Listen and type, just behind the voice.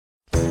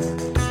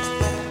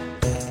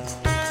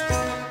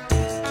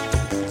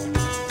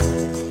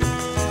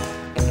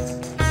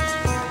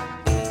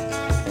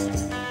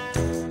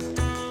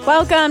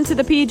Welcome to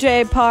the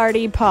PJ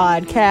Party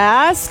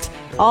Podcast.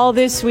 All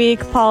this week,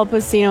 Paul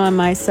Pacino and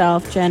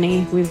myself,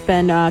 Jenny, we've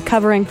been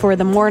covering for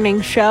the morning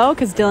show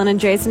because Dylan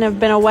and Jason have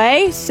been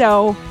away,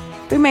 so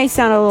we may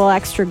sound a little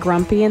extra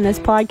grumpy in this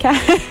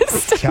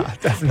podcast. Yeah,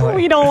 definitely.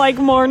 We don't like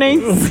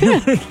mornings.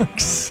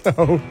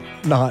 So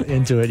not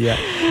into it yet.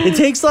 It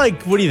takes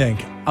like, what do you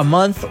think? A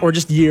month or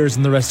just years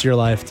in the rest of your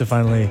life to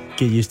finally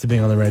get used to being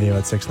on the radio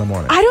at 6 in the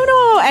morning? I don't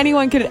know how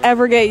anyone could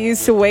ever get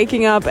used to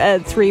waking up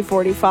at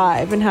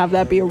 3:45 and have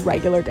that be a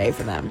regular day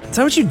for them. Is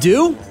that what you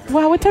do?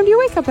 Wow, what time do you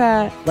wake up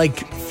at? Like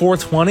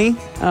 4:20?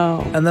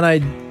 Oh. And then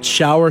I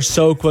shower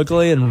so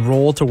quickly and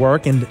roll to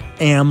work and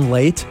am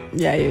late.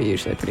 Yeah, you're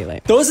usually pretty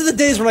late. Those are the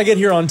days when I get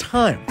here on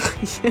time.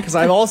 Because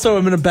I also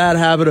am in a bad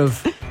habit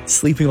of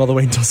sleeping all the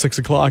way until 6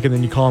 o'clock, and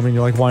then you call me and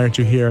you're like, why aren't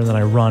you here? And then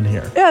I run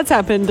here. Yeah, it's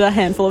happened a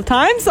handful of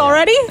times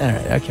already. All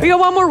right, okay. We got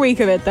one more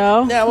week of it,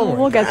 though. Yeah,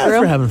 we'll get through.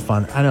 We're having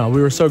fun. I know.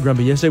 We were so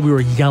grumpy. Yesterday, we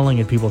were yelling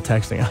at people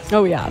texting us.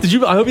 Oh, yeah. Did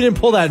you? I hope you didn't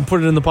pull that and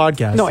put it in the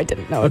podcast. No, I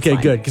didn't. No, it's okay,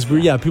 fine. good. Because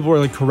people were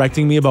like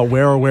correcting me about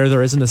where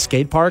there isn't a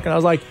skate park, and I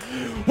was like,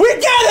 we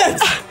get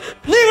it.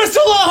 Leave us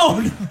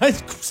alone.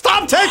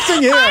 Stop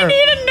texting here. I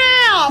need a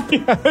nap.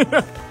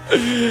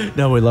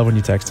 No, we love when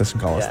you text us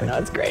and call us. Yeah, no,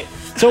 it's great.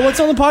 So what's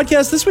on the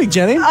podcast this week,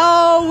 Jenny?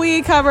 Oh,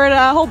 we covered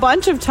a whole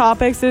bunch of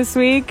topics this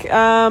week.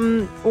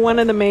 One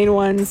of the main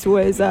ones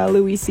was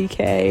Louis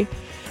C.K.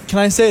 Can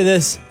I say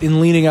this in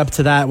leading up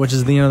to that, which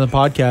is the end of the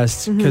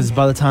podcast, because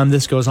by the time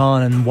this goes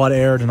on and what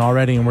aired and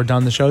already, and we're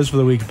done the shows for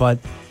the week, but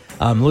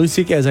Louis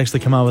C.K. has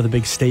actually come out with a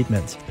big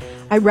statement.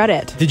 I read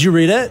it. Did you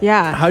read it?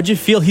 Yeah. How'd you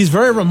feel? He's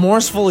very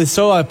remorseful. He's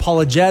so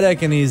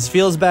apologetic, and he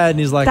feels bad, and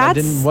he's like,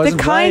 That's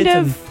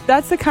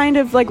the kind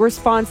of like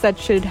response that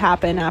should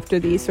happen after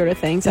these sort of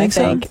things. I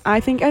think. So? I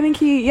think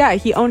he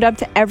owned up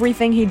to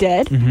everything he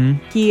did.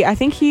 I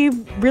think he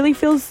really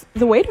feels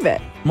the weight of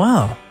it.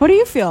 Wow. What do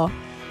you feel?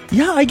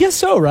 Yeah, I guess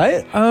so,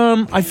 right?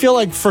 I feel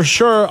like for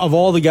sure of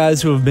all the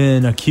guys who have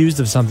been accused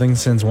of something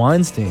since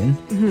Weinstein,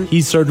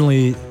 he's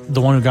certainly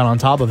the one who got on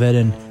top of it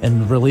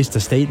and released a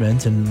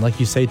statement and, like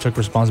you say, took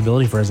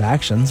responsibility for his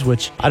actions,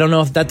 which I don't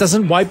know if that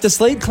doesn't wipe the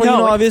slate clean,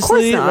 No,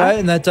 obviously, of course not. right?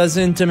 And that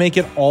doesn't make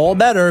it all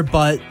better,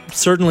 but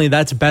certainly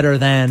that's better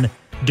than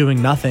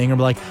doing nothing or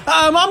be like,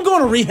 I'm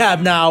going to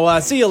rehab now,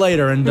 see you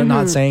later, and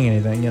not saying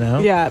anything, you know?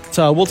 Yeah.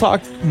 So we'll talk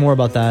more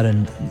about that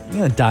and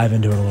dive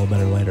into it a little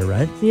better later,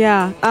 right?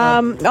 Yeah.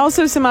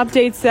 Also some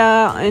updates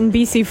in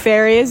BC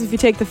ferries. If you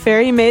take the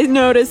ferry, you may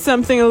notice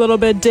something a little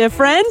bit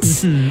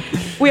different.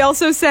 We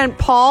also sent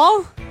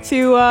Paul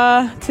to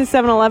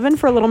 7-Eleven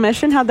for a little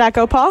mission. How'd that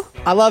go, Paul?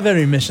 I love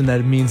every mission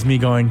that means me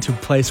going to a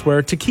place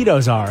where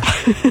taquitos are.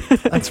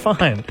 That's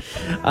fine.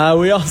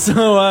 We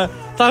also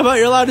talk about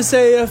you're allowed to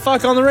say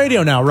fuck on the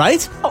radio now,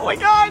 right? Oh my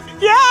God.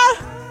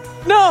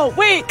 Yeah. No,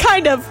 wait,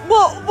 kind of.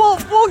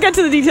 We'll get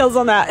to the details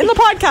on that. In the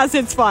podcast,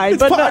 it's fine.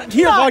 But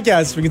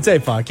podcast, we can say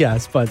fuck,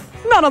 yes, but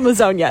not on the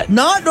zone yet.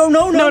 No.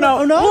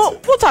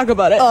 We'll talk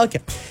about it. Oh, okay.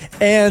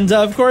 And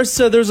of course,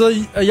 there's a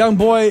young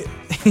boy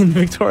in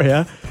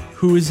Victoria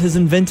who has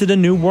invented a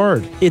new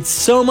word. It's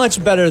so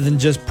much better than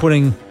just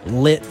putting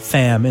lit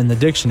fam in the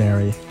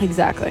dictionary.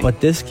 Exactly. But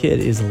this kid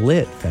is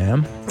lit,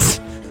 fam.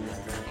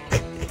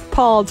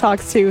 Paul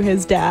talks to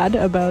his dad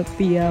about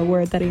the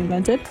word that he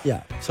invented.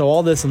 Yeah. So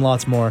all this and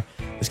lots more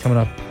is coming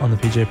up on the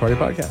PJ Party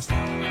Podcast.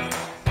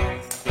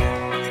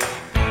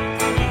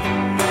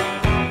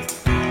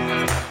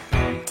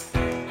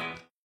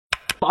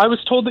 I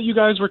was told that you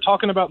guys were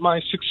talking about my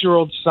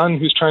 6-year-old son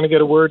who's trying to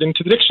get a word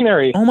into the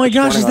dictionary. Oh my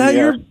gosh,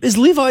 is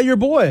Levi your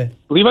boy?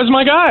 Levi's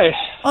my guy.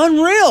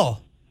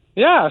 Unreal.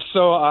 Yeah,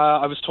 so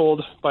I was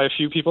told by a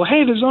few people,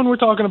 hey, the zone, we're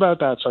talking about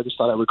that. So I just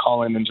thought I would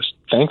call in and just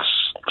thanks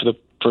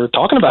for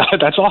talking about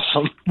it. That's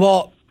awesome.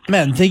 Well,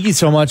 man, thank you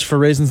so much for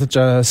raising such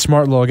a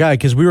smart little guy,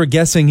 because we were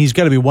guessing he's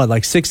got to be, what,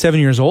 like 6, 7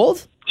 years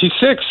old? He's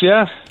 6,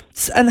 yeah.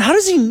 And how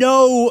does he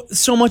know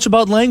so much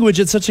about language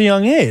at such a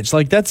young age?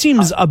 Like, that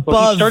seems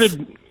above...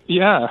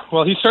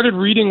 He started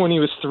reading when he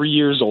was 3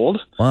 years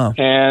old. Wow.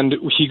 And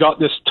he got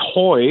this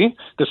toy,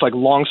 this like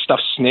long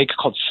stuffed snake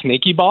called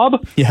Snaky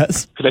Bob.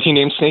 Yes. That he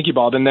named Snaky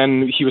Bob. And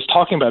then he was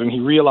talking about it, and he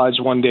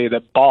realized one day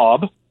that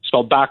Bob,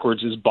 spelled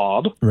backwards, is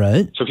Bob.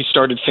 Right. So he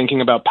started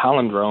thinking about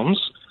palindromes.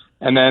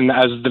 And then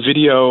as the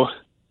video...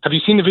 Have you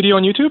seen the video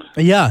on YouTube?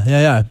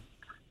 Yeah.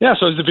 Yeah,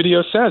 so as the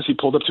video says, he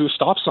pulled up to a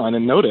stop sign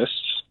and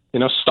noticed,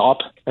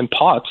 stop and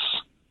pots.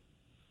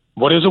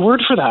 What is a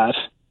word for that?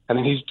 And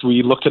then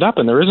we looked it up,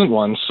 and there isn't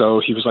one. So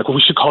he was like, well,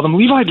 we should call them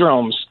Levi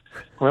dromes.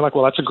 And we're like,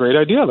 well, that's a great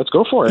idea. Let's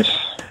go for it.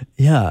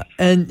 Yeah.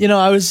 And,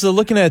 I was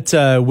looking at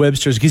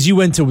Webster's, because you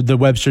went to the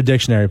Webster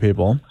Dictionary,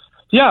 people.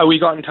 Yeah, we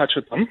got in touch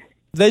with them.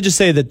 They just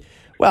say that,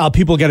 well,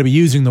 people got to be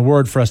using the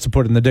word for us to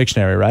put in the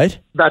dictionary, right?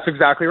 That's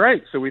exactly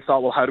right. So we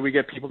thought, well, how do we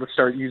get people to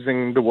start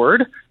using the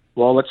word?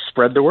 Well, let's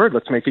spread the word.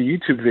 Let's make a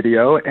YouTube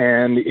video.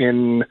 And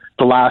in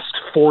the last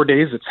 4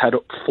 days, it's had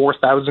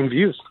 4,000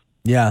 views.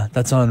 Yeah,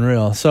 that's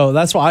unreal. So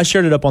that's why I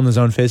shared it up on the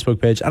Zone Facebook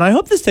page. And I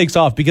hope this takes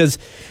off because,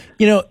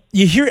 you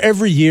hear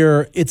every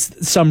year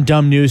it's some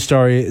dumb news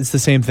story. It's the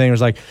same thing.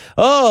 It's like,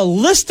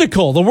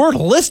 listicle. The word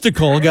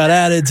listicle got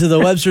added to the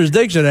Webster's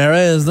Dictionary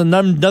as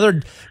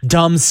another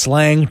dumb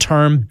slang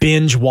term,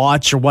 binge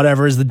watch or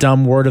whatever is the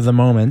dumb word of the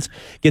moment,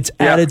 gets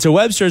added to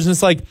Webster's. And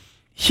it's like,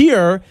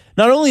 here,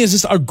 not only is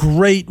this a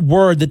great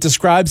word that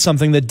describes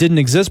something that didn't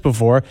exist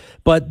before,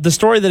 but the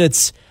story that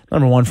it's,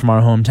 number one, from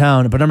our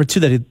hometown, but number two,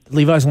 that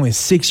Levi's only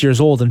 6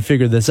 years old and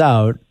figured this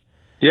out.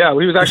 Yeah,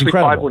 he was actually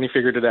 5 when he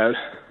figured it out.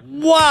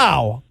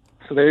 Wow.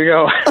 So there you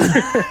go.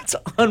 It's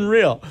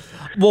unreal.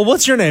 Well,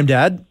 what's your name,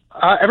 Dad?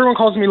 Everyone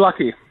calls me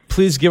Lucky.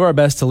 Please give our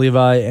best to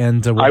Levi,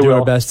 and we'll do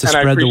our best to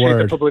spread the word. I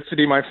appreciate the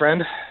publicity, my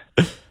friend.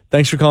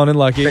 Thanks for calling in,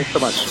 Lucky. Thanks so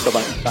much.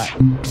 Bye-bye.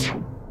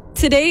 Bye.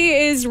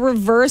 Today is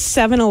reverse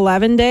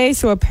 7-Eleven day,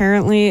 so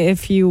apparently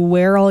if you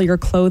wear all your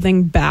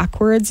clothing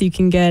backwards, you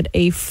can get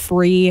a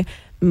free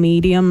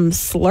medium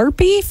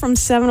Slurpee from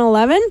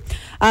 7-Eleven.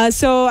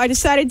 So I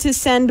decided to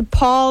send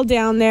Paul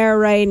down there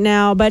right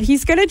now, but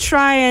he's going to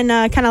try and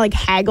kind of like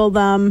haggle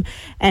them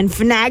and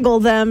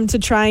finagle them to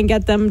try and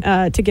get them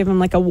to give him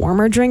like a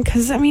warmer drink.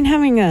 Because, I mean,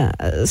 having a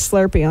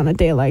Slurpee on a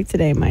day like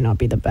today might not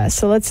be the best.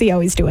 So let's see how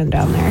he's doing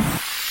down there.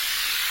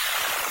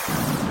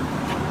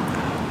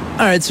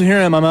 All right, so here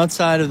I am. I'm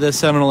outside of the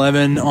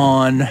 7-Eleven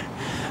on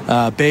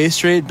Bay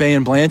Street, Bay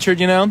and Blanchard,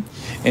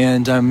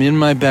 and I'm in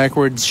my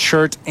backwards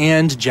shirt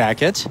and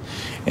jacket,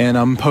 and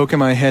I'm poking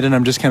my head in.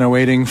 I'm just kind of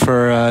waiting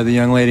for the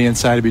young lady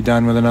inside to be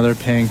done with another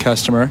paying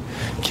customer.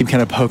 Keep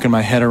kind of poking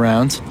my head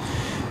around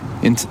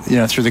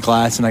through the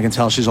glass, and I can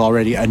tell she's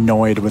already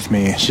annoyed with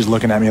me. She's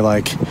looking at me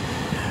like,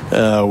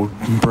 oh,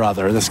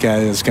 brother, this guy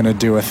is going to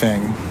do a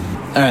thing.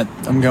 All right,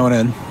 I'm going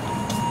in.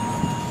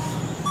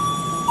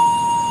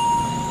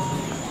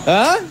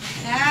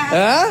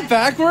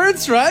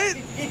 Backwards, right?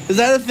 Is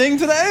that a thing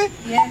today?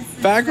 Yes.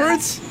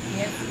 Backwards?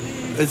 Yes.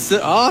 It's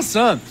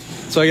awesome.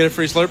 So I get a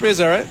free Slurpee, is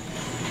that right?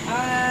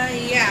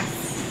 Yes.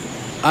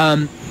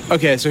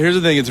 Okay, so here's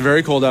the thing. It's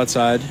very cold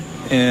outside.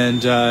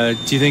 And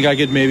do you think I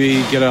could maybe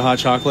get a hot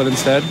chocolate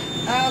instead?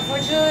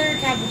 Fortunately,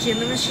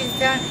 cappuccino machine's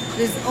down.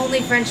 There's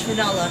only French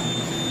vanilla.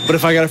 But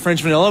if I got a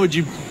French vanilla,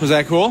 was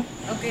that cool?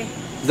 Okay.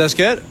 That's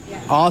good?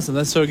 Yeah. Awesome,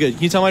 that's so good.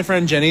 Can you tell my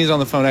friend Jenny's on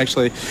the phone,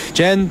 actually?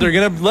 Jen, they're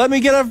going to let me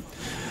get a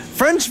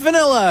French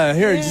vanilla.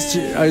 Here,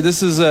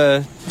 this is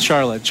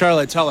Charlotte.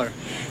 Charlotte, tell her.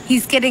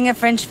 He's getting a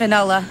French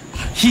vanilla.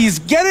 He's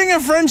getting a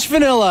French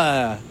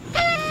vanilla.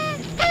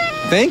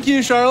 Thank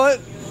you,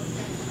 Charlotte.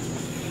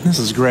 This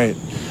is great.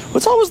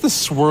 What's always the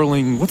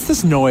swirling? What's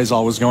this noise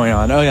always going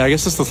on? Oh, yeah, I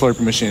guess it's the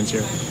Slurpee machines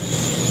here.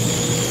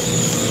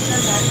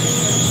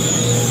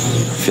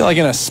 I feel like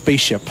in a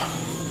spaceship.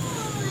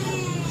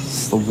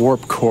 The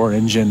warp core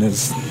engine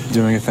is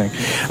doing a thing.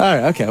 All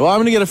right, okay. Well, I'm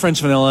going to get a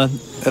French vanilla.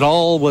 It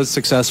all was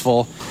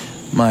successful.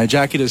 My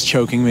jacket is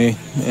choking me,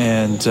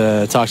 and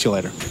talk to you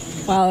later.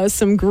 Wow, that was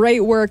some great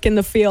work in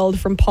the field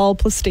from Paul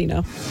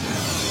Plastino.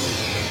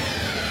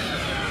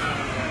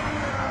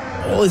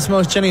 Holy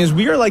smokes, Jenny, as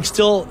we are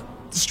still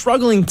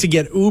struggling to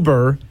get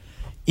Uber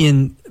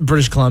in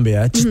British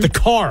Columbia. Just the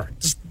car,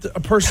 just a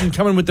person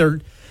coming with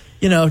their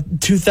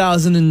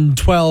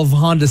 2012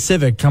 Honda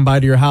Civic come by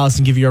to your house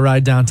and give you a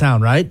ride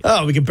downtown, right?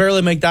 Oh, we can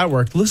barely make that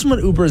work. Listen what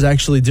Uber is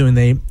actually doing.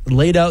 They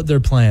laid out their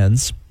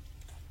plans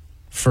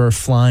for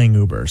flying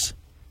Ubers.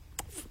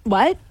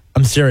 What?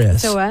 I'm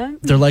serious. So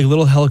what? They're like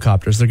little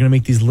helicopters. They're going to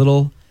make these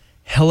little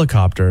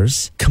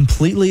helicopters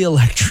completely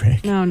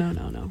electric.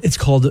 No. It's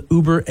called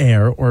Uber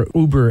Air or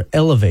Uber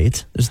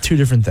Elevate. There's two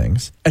different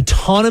things.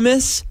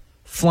 Autonomous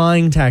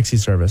flying taxi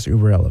service,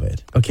 Uber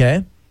Elevate.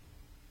 Okay?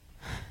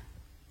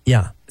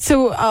 Yeah.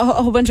 So a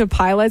whole bunch of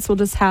pilots will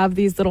just have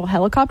these little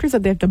helicopters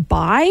that they have to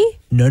buy?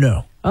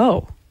 No.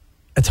 Oh.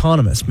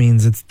 Autonomous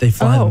means they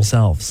fly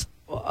themselves.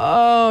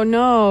 Oh,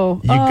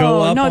 no. You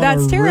go up on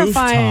that's a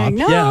terrifying.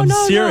 rooftop. I'm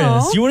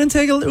serious. No. You wouldn't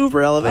take an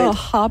Uber Elevate? Oh,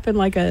 hop in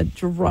like a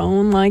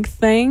drone-like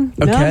thing?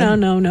 Okay.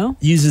 No.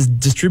 Uses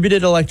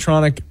distributed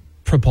electronic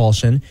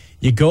propulsion.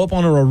 You go up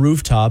on a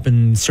rooftop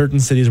in certain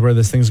cities where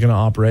this thing's going to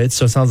operate.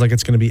 So it sounds like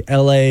it's going to be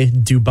LA,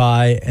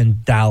 Dubai,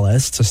 and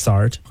Dallas to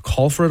start.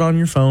 Call for it on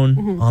your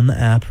phone, on the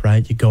app,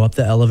 right? You go up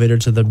the elevator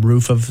to the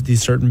roof of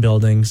these certain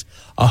buildings.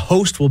 A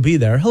host will be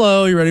there.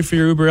 Hello, you ready for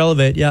your Uber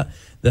Elevate? Yeah.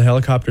 The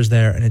helicopter's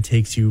there, and it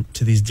takes you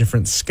to these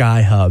different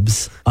sky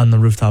hubs on the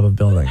rooftop of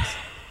buildings.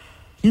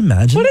 Can you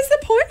imagine? What is the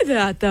point of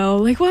that, though?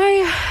 Like,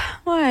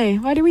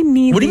 why do we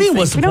need? What do you mean?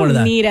 What's the point of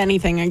that? We don't need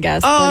anything, I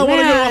guess. Oh, I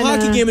want to go to a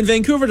hockey game in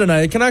Vancouver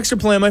tonight. The Canucks are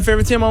playing. My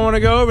favorite team. I want to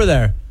go over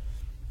there.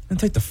 I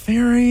take the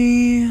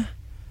ferry.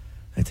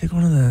 I take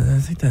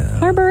the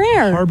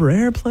Harbor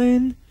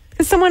Airplane.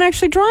 Because someone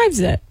actually drives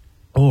it.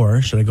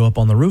 Or should I go up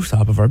on the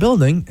rooftop of our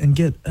building and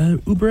get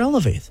Uber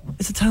Elevate?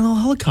 It's a tiny little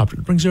helicopter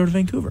that brings you over to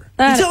Vancouver.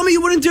 You tell me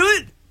you wouldn't do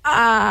it?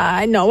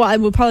 No, I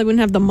probably wouldn't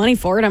have the money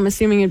for it. I'm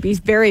assuming it'd be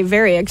very,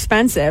 very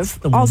expensive.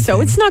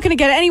 Also, it's not going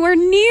to get anywhere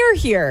near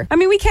here. I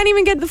mean, we can't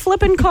even get the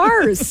flipping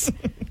cars.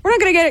 We're not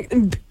going to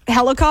get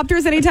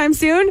helicopters anytime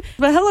soon,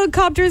 but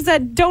helicopters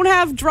that don't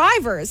have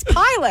drivers,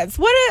 pilots.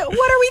 What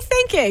are we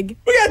thinking?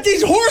 We got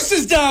these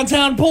horses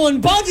downtown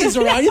pulling buggies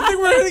around. You think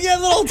we're going to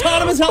get little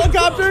autonomous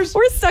helicopters?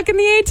 We're stuck in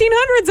the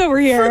 1800s over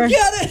here.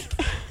 Forget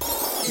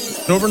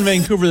it. Over in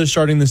Vancouver, they're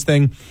starting this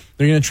thing.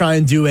 They're going to try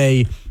and do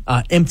a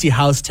empty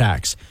house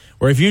tax,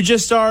 where if you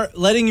just start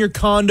letting your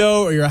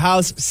condo or your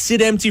house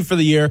sit empty for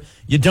the year,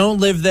 you don't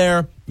live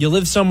there, you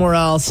live somewhere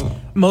else,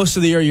 most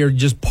of the year you're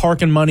just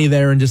parking money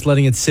there and just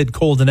letting it sit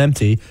cold and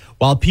empty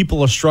while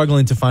people are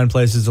struggling to find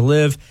places to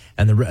live,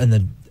 and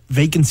the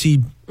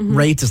vacancy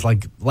rate is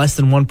like less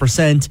than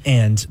 1%,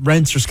 and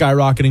rents are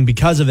skyrocketing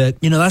because of it.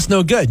 That's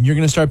no good. You're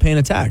going to start paying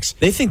a tax.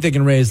 They think they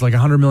can raise like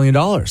 $100 million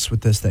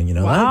with this thing,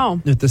 Wow.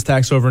 with this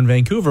tax over in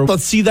Vancouver.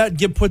 Let's see that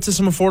get put to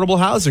some affordable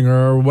housing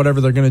or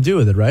whatever they're going to do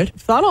with it, right?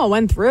 If that all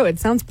went through, it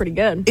sounds pretty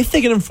good. If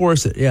they can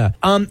enforce it, yeah.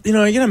 I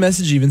get a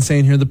message even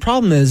saying here, the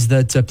problem is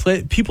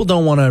that people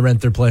don't want to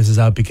rent their places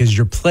out because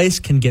your place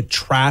can get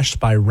trashed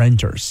by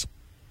renters.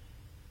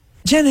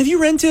 Jen, have you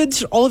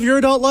rented all of your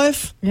adult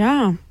life?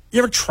 Yeah. You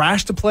ever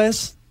trashed a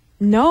place?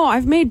 No,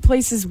 I've made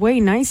places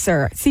way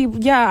nicer. See,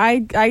 yeah,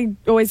 I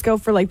always go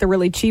for like the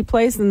really cheap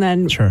place and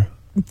then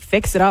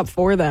fix it up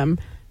for them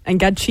and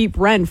get cheap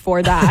rent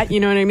for that.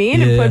 You know what I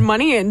mean? And put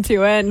money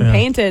into it and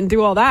paint it and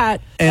do all that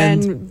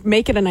and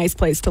make it a nice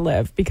place to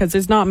live, because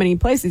there's not many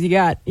places. You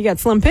got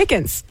slim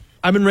pickings.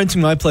 I've been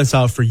renting my place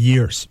out for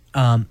years.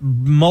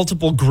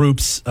 Multiple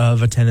groups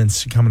of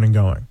attendants coming and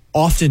going.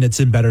 Often it's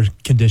in better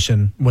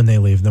condition when they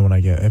leave than when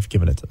I've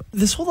given it to them.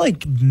 This whole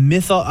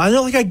myth,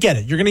 I get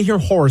it. You're going to hear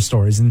horror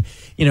stories, and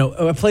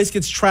a place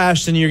gets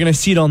trashed and you're going to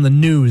see it on the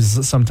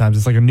news sometimes.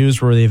 It's like a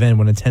newsworthy event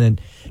when a tenant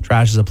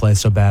trashes a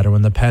place so bad, or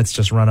when the pets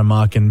just run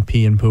amok and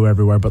pee and poo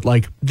everywhere. But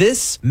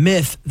this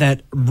myth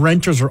that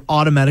renters are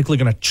automatically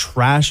going to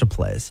trash a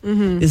place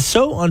is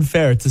so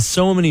unfair to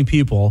so many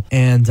people.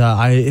 And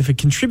if it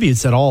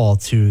contributes at all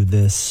to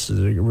this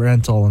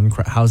rental and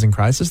housing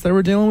crisis that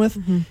we're dealing with,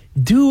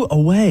 do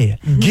away.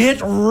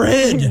 Get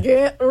rid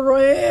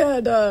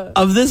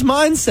of this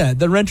mindset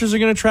that renters are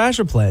going to trash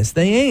a place.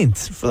 They ain't,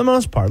 for the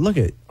most part. Look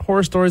at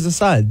horror stories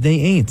aside. They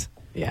ain't.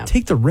 Yeah.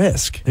 Take the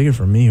risk. Take it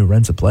from me who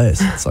rents a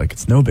place.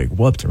 It's no big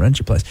whoop to rent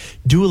your place.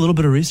 Do a little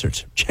bit of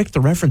research. Check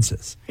the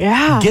references.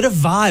 Yeah. Get a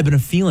vibe and a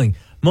feeling.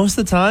 Most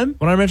of the time,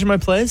 when I rent my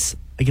place,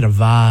 I get a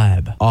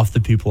vibe off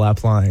the people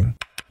applying.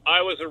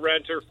 I was a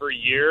renter for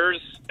years,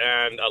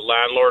 and a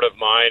landlord of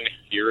mine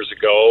years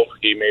ago,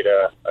 he made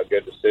a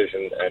good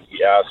decision, and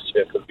he asked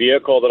if the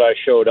vehicle that I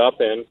showed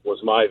up in was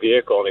my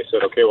vehicle, and he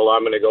said, okay, well,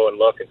 I'm going to go and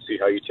look and see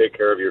how you take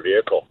care of your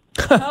vehicle.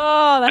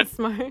 Oh, that's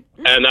smart.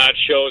 And that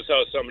shows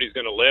how somebody's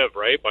going to live,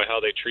 right, by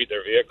how they treat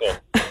their vehicle.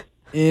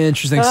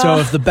 Interesting. So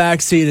if the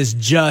back seat is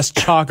just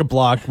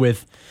chock-a-block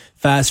with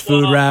fast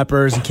food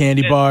wrappers and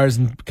candy bars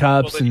and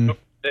cups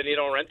then you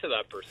don't rent to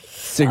that person.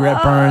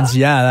 Cigarette burns.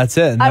 Yeah, that's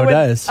it. No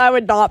dice. I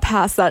would not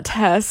pass that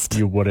test.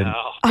 You wouldn't.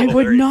 I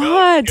would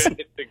not. It's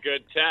a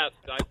good test.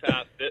 I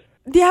passed it.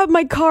 Yeah,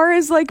 my car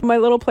is like my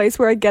little place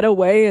where I get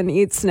away and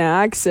eat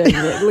snacks and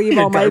leave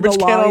all my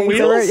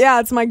belongings. Yeah,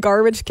 it's my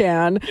garbage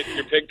can. It's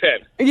your pig pen.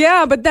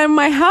 Yeah, but then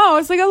my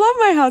house, I love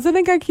my house. I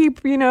think I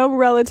keep,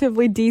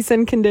 relatively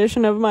decent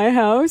condition of my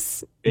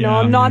house.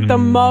 I'm not the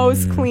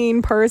most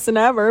clean person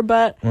ever,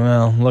 but...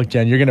 Well, look,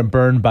 Jen, you're going to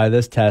burn by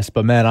this test,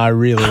 but man, I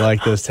really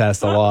like this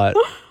test a lot.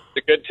 It's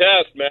a good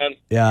test, man.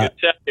 Yeah. Good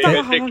test.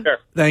 Yeah, take care.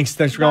 Thanks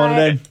for calling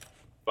today.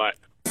 Bye.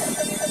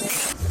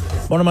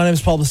 My name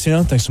is Paul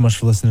Bustino. Thanks so much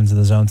for listening to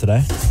The Zone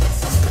today.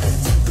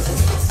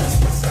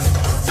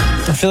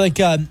 I feel like,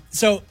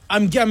 so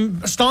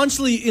I'm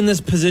staunchly in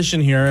this position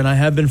here, and I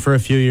have been for a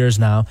few years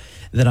now,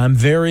 that I'm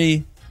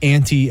very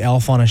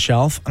anti-Elf on a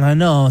Shelf. And I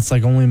know it's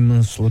like only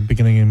the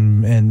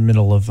beginning and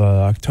middle of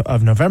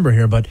November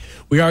here, but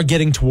we are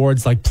getting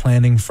towards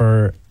planning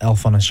for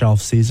Elf on a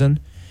Shelf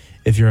season,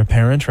 if you're a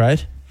parent,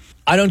 right?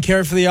 I don't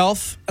care for the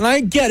elf, and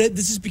I get it.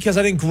 This is because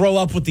I didn't grow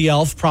up with the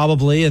elf,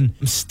 probably, and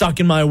I'm stuck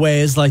in my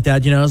ways like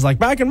that. It's like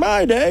back in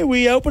my day,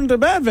 we opened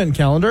an advent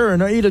calendar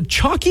and I eat a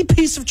chalky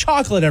piece of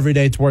chocolate every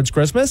day towards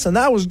Christmas, and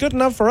that was good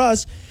enough for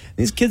us.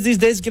 These kids these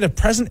days get a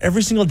present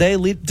every single day.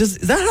 Is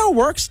that how it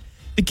works?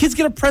 The kids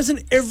get a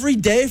present every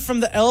day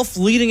from the elf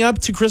leading up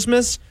to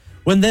Christmas,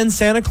 when then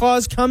Santa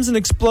Claus comes and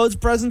explodes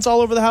presents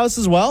all over the house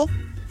as well?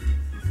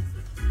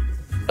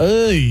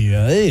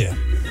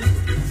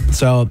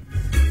 So...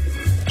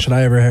 should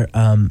I ever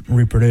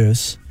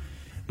reproduce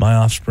my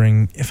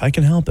offspring, if I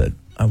can help it,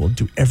 I will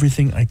do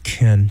everything I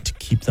can to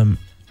keep them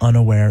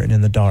unaware and in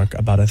the dark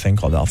about a thing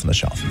called Elf on the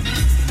Shelf.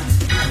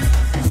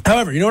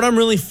 However, you know what I'm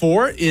really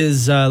for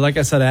is, like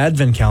I said,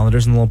 advent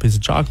calendars and a little piece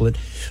of chocolate.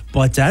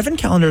 But advent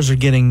calendars are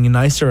getting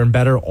nicer and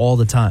better all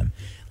the time.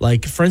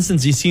 Like, for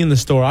instance, you see in the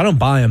store, I don't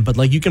buy them,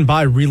 but you can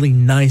buy really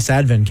nice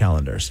advent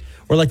calendars.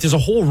 Or there's a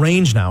whole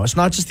range now. It's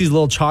not just these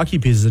little chalky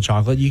pieces of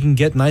chocolate. You can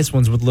get nice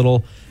ones with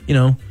little,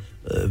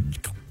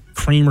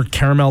 cream or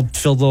caramel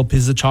filled little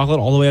pieces of chocolate,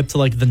 all the way up to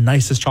the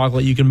nicest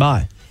chocolate you can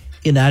buy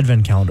in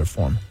advent calendar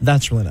form.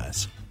 That's really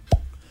nice.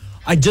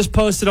 I just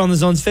posted on the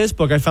Zone's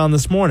Facebook, I found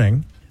this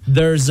morning,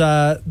 there's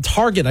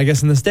Target, I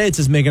guess in the States,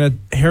 is making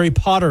a Harry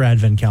Potter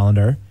advent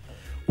calendar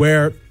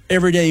where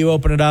every day you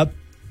open it up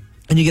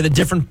and you get a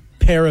different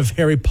pair of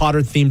Harry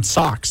Potter themed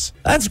socks.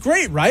 That's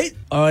great, right?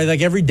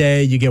 Like every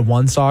day you get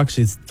one sock,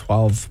 so it's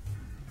 12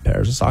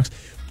 pairs of socks.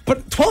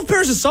 But 12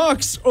 pairs of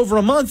socks over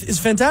a month is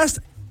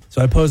fantastic.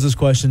 So I pose this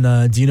question,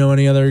 do you know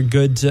any other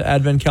good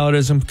advent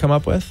calendars I've come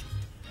up with?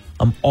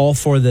 I'm all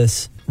for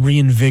this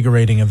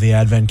reinvigorating of the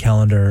advent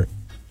calendar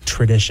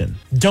tradition.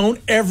 Don't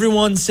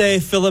everyone say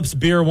Phillips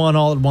Beer one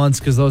all at once,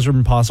 because those are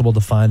impossible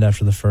to find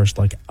after the first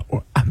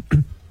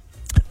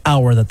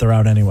hour that they're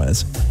out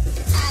anyways.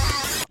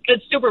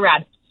 It's super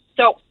rad.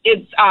 So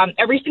it's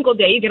every single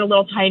day you get a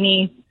little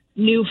tiny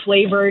new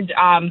flavored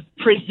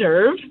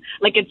preserve.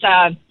 Like it's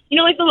like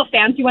the little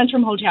fancy ones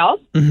from hotels.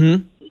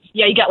 Mm-hmm.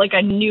 Yeah, you get like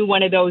a new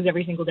one of those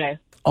every single day.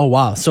 Oh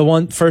wow! So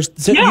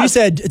you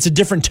said it's a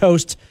different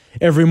toast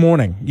every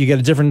morning. You get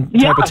a different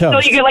type of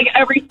toast. So you get like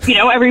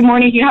every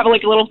morning you have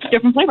like a little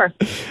different flavor.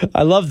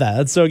 I love that.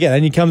 That's so good.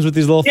 And it comes with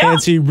these little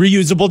fancy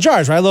reusable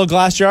jars, right? Little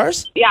glass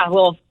jars. Yeah,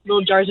 little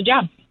jars of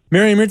jam.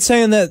 Miriam, you're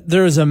saying that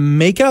there's a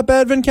makeup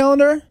advent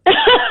calendar?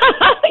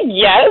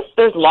 Yes,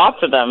 there's lots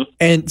of them.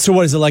 And so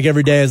what is it, like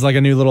every day is like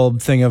a new little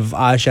thing of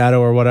eyeshadow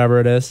or whatever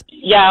it is?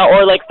 Yeah,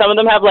 or like some of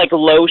them have like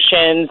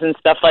lotions and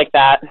stuff like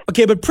that.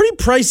 Okay, but pretty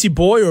pricey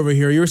boy over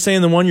here. You were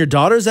saying the one your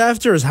daughter's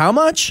after is how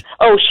much?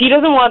 Oh, she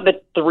doesn't want the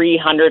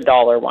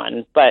 $300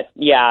 one. But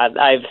yeah,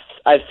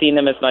 I've seen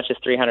them as much as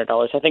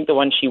 $300. I think the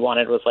one she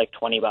wanted was like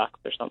 $20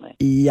 or something.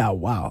 Yeah,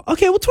 wow.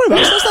 Okay, well, $20,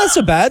 that's not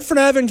so bad for an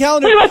advent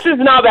calendar. $20 is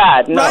not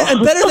bad, no. Right,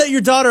 and better that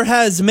your daughter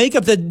has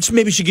makeup that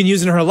maybe she can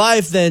use in her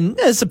life than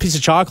it's a piece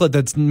of chocolate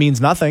that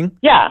means nothing.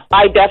 Yeah,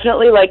 I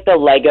definitely like the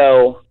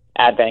Lego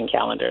advent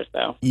calendars,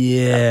 though.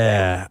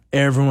 Yeah,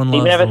 everyone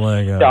loves the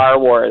Lego. Even Star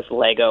Wars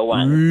Lego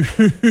one.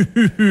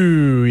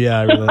 Yeah,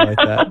 I really like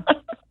that.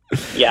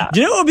 Yeah.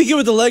 Do you know what would be good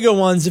with the Lego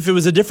ones if it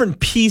was a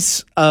different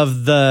piece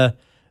of the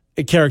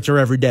character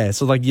every day?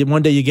 So like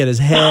one day you get his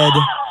head,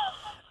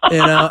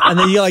 and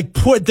then you like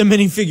put the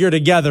minifigure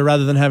together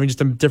rather than having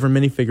just a different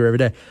minifigure every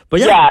day.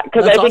 But yeah,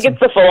 because I think it's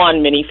the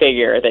full-on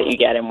minifigure that you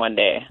get in one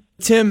day.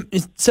 Tim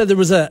said there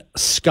was a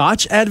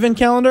Scotch advent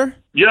calendar.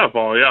 Yeah,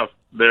 Paul. Yeah,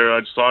 I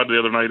saw it the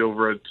other night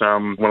over at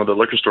one of the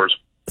liquor stores.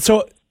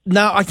 So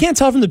now I can't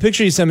tell from the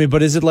picture you sent me,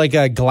 but is it like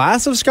a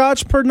glass of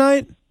Scotch per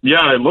night?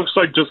 Yeah, it looks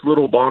like just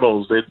little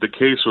bottles. The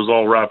case was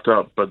all wrapped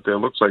up, but it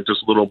looks like just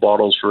little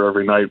bottles for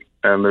every night,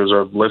 and there's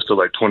a list of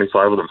like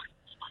 25 of them.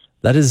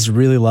 That is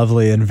really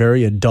lovely and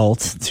very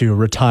adult to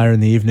retire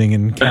in the evening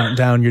and count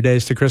down your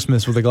days to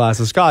Christmas with a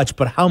glass of Scotch.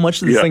 But how much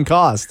does this thing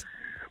cost?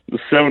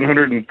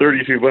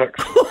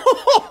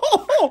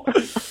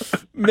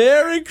 $732.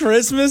 Merry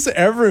Christmas,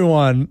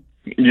 everyone.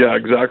 Yeah,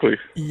 exactly.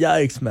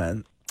 Yikes,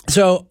 man.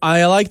 So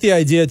I like the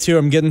idea too.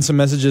 I'm getting some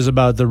messages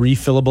about the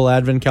refillable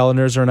advent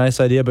calendars are a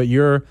nice idea, but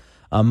your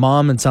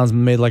mom, it sounds,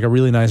 made like a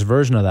really nice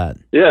version of that.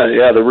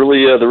 Yeah, they're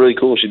really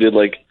cool. She did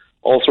like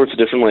all sorts of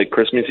different like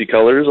Christmassy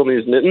colors on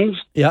these mittens.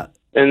 Yeah.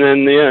 And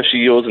then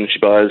she goes and she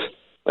buys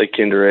like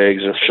Kinder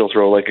eggs, or she'll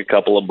throw like a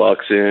couple of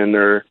bucks in,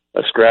 or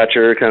a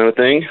scratcher kind of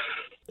thing.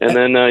 And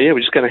then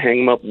we just kind of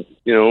hang them up,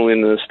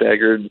 in a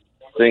staggered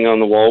thing on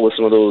the wall with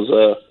some of those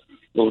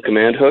little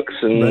command hooks.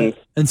 And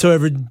and so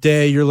every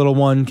day your little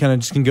one kind of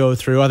just can go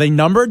through. Are they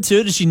numbered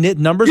too? Does she knit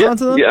numbers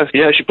onto them?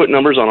 Yeah, she put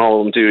numbers on all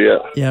of them too, yeah.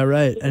 Yeah,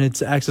 right. And it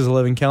acts as a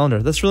living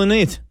calendar. That's really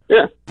neat.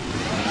 Yeah.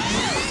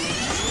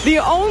 The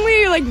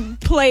only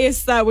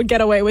place that would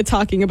get away with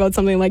talking about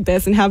something like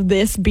this and have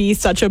this be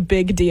such a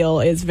big deal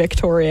is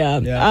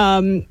Victoria.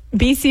 Yeah.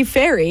 BC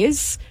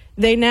Ferries,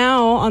 they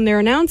now, on their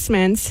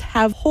announcements,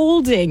 have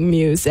holding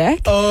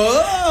music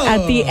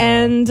at the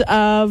end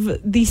of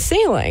the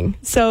sailing.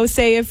 So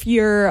say if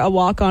you're a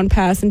walk-on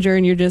passenger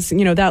and you're just,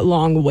 that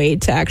long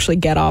wait to actually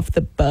get off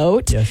the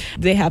boat,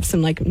 they have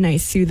some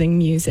nice soothing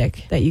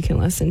music that you can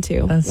listen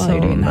to while you're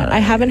doing that. I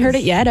haven't heard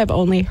it yet. I've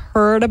only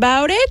heard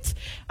about it.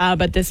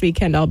 But this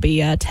weekend I'll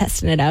be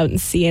testing it out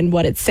and seeing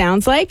what it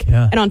sounds like.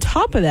 Yeah. And on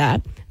top of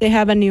that, they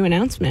have a new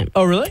announcement.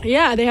 Oh, really?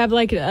 Yeah, they have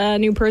a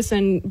new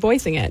person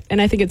voicing it. And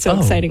I think it's so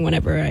exciting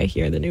whenever I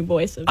hear the new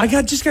voice of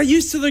it. Just got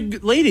used to the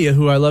lady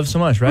who I love so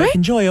much, right?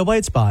 Enjoy a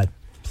white spot.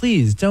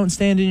 Please don't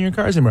stand in your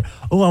cars anymore.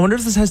 Oh, I wonder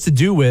if this has to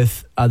do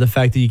with the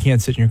fact that you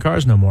can't sit in your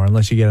cars no more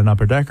unless you get an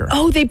upper decker.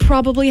 Oh, they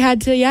probably had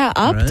to,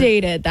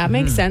 update it. That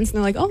makes sense. And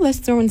they're like, let's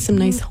throw in some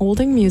nice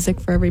holding music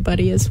for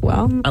everybody as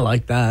well. I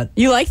like that.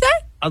 You like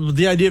that?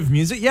 The idea of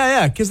music?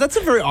 Yeah, because that's a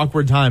very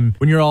awkward time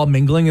when you're all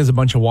mingling as a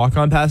bunch of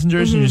walk-on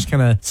passengers and you're just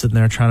kind of sitting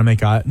there trying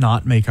to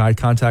not make eye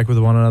contact with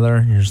one another,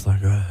 and you're just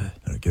like, gotta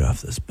get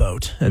off this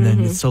boat. And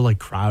then it's so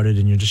crowded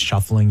and you're just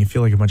shuffling. You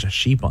feel like a bunch of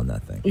sheep on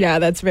that thing. Yeah,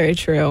 that's very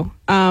true.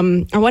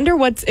 I wonder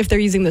if they're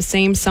using the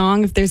same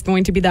song, if there's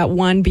going to be that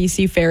one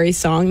BC Ferry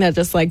song that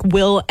just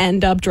will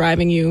end up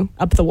driving you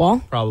up the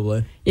wall.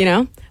 Probably.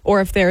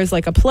 Or if there's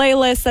a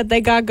playlist that they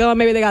got going.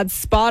 Maybe they got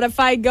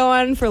Spotify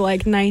going for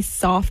nice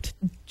soft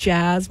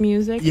jazz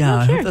music. Yeah,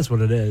 I Sure. hope that's what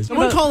it is. I'm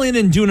going to call in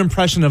and do an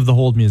impression of the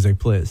hold music,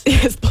 please.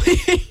 Yes,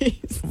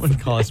 please. I'm going to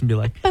call us and be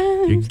like,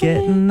 you're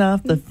getting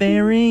off the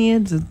ferry,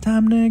 it's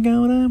time to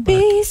go to work.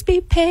 Please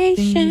be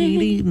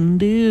patient.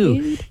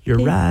 Do. Your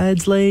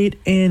ride's late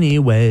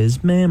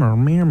anyways.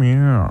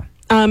 Meow.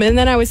 And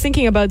then I was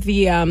thinking about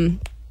the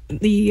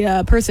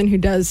person who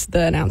does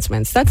the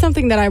announcements. That's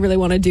something that I really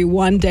want to do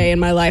one day in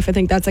my life. I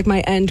think that's like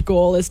my end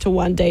goal, is to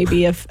one day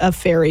be a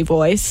fairy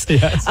voice.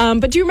 Yes.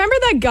 But do you remember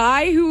that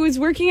guy who was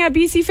working at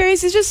BC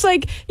Ferries? He's just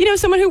like,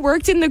 someone who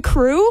worked in the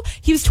crew.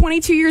 He was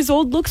 22 years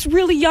old, looks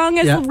really young,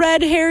 as a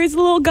red hair, he's a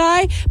little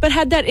guy, but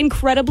had that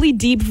incredibly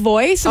deep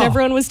voice, and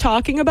everyone was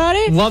talking about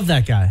it. Love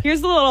that guy.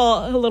 Here's a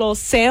little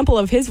sample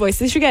of his voice.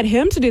 They should get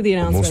him to do the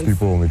announcements. Most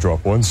people only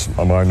drop once.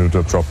 Mine ended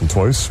up dropping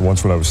twice.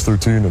 Once when I was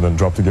 13 and then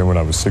dropped again when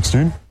I was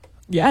 16.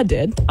 Yeah, I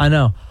did. I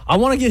know. I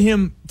want to get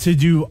him to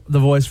do the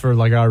voice for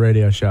like our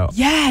radio show.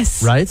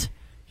 Yes. Right?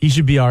 He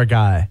should be our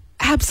guy.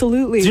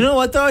 Absolutely. Do you know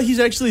what though? He's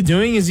actually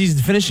doing is he's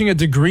finishing a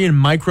degree in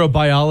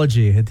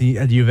microbiology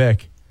at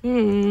UVic.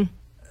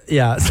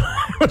 Yeah. So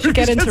should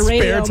get into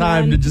radio, spare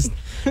time man. to just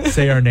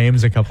say our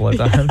names a couple of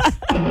times.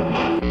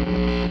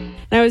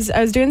 I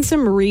was doing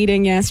some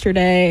reading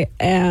yesterday,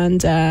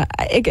 and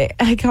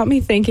it got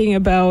me thinking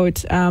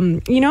about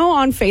on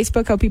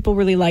Facebook how people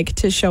really like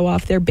to show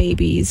off their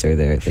babies or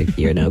their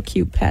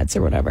cute pets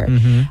or whatever,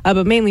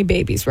 but mainly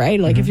babies, right?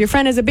 Like if your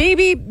friend has a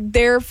baby,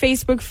 their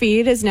Facebook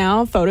feed is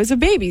now photos of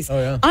babies. Oh,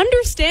 yeah.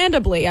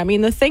 Understandably, I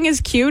mean the thing is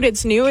cute,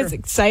 it's new, it's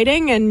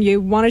exciting, and you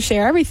want to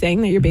share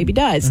everything that your baby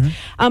does.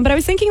 But I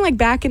was thinking like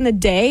back in the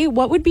day,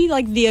 what would be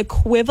like the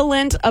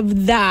equivalent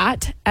of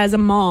that as a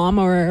mom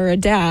or a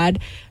dad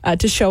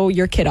to show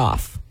your kid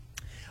off?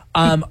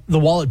 The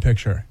wallet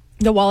picture.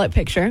 The wallet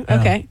picture.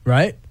 Okay.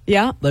 Right?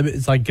 Yeah.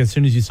 It's like as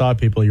soon as you saw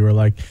people, you were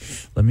like,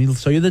 let me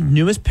show you the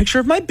newest picture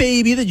of my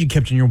baby that you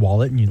kept in your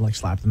wallet, and you like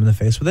slap them in the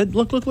face with it.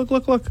 Look.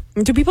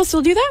 Do people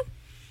still do that?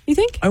 You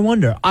think? I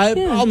wonder.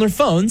 On their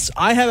phones,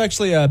 I have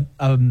actually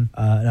an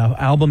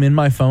album in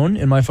my phone,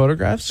 in my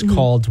photographs,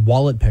 called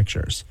Wallet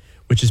Pictures,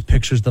 which is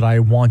pictures that I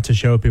want to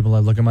show people. I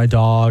look at my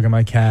dog and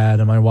my cat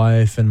and my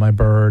wife and my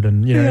bird,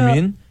 and you know what I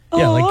mean?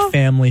 Yeah, like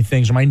family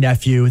things, or my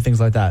nephew, things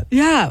like that.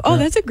 Yeah. Oh,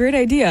 that's a great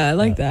idea. I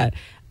like that.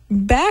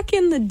 Back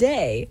in the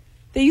day,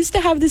 they used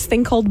to have this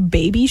thing called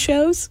baby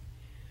shows.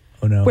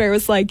 Oh, no. Where it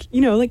was like,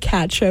 like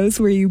cat shows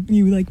where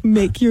you like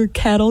make your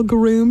cat all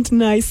groomed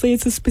nicely.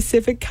 It's a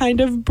specific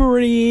kind of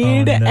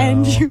breed. Oh, no.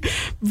 And you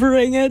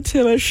bring it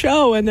to a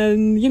show. And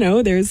then,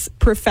 there's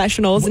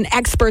professionals and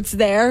experts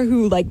there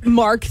who like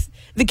mark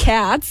the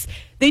cats.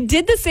 They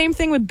did the same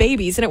thing with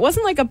babies. And it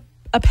wasn't like a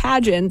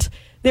pageant.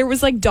 There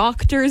was like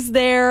doctors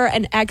there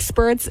and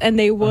experts, and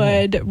they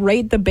would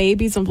rate the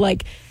babies of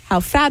like how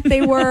fat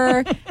they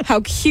were, how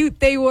cute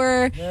they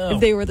were,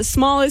 if they were the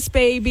smallest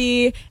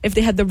baby, if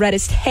they had the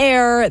reddest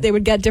hair. They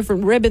would get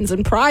different ribbons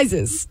and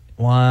prizes.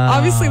 Wow.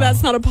 Obviously,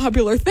 that's not a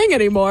popular thing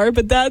anymore,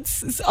 but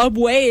that's a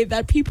way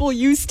that people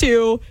used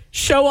to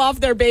show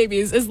off their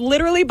babies, is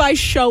literally by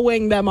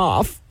showing them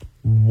off.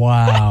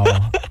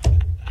 Wow.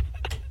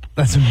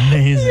 That's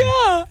amazing.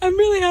 Yeah, I'm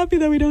really happy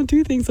that we don't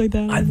do things like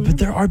that. But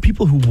there are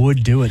people who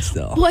would do it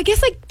still. Well, I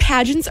guess like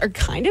pageants are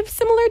kind of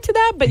similar to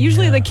that, but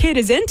usually the kid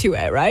is into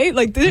it, right?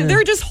 Like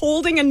they're just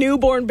holding a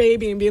newborn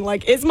baby and being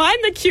like, is mine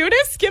the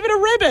cutest? Give it a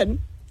ribbon.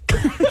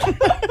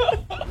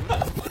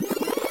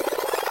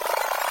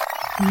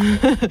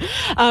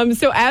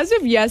 So as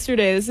of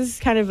yesterday, this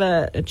is kind of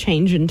a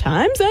change in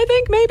times, I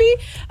think, maybe.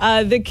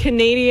 The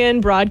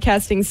Canadian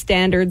Broadcasting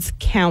Standards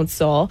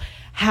Council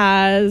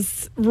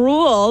has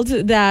ruled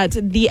that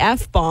the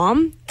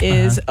F-bomb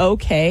is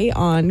okay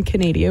on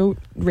Canadian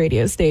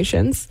radio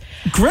stations.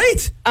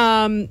 Great.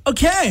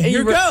 Okay,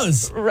 here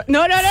goes.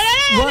 No.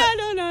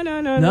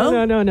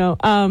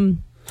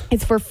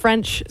 It's for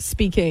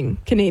French-speaking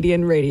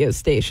Canadian radio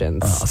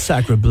stations. Oh,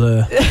 sacre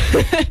bleu.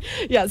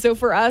 Yeah, so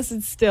for us,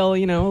 it's still,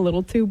 a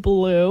little too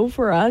blue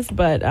for us.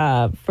 But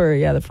for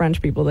the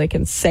French people, they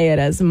can say it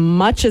as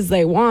much as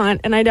they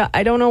want. And I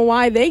don't know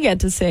why they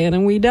get to say it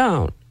and we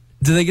don't.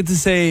 Do they get to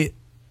say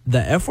the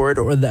F word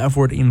or the F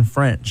word in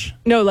French?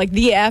 No, like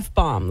the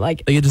F-bomb.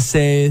 Like they get to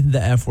say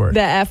the F word. The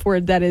F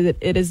word that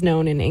it is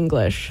known in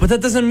English. But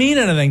that doesn't mean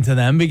anything to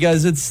them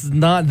because it's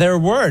not their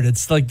word.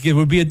 It's like it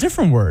would be a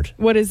different word.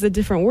 What is the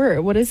different word?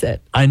 What is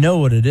it? I know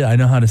what it is. I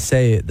know how to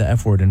say the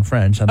F word in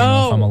French. I don't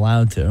know if I'm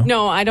allowed to.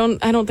 No, I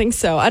don't think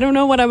so. I don't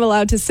know what I'm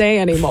allowed to say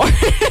anymore.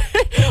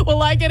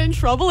 Will I get in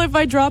trouble if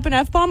I drop an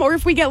F-bomb? Or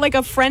if we get like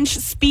a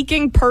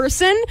French-speaking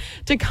person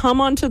to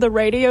come onto the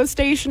radio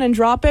station and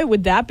drop it,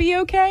 would that be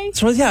okay?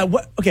 So yeah,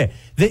 okay.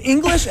 The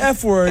English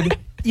F word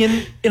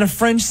in a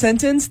French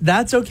sentence,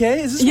 that's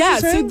okay? Is this what you're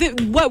saying?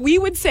 So what we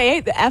would say,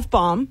 the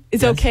F-bomb,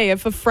 is okay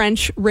if a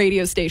French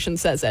radio station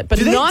says it,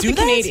 but not the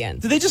Canadian.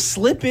 Do they just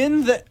slip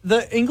in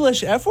the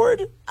English F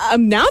word?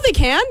 Now they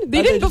can.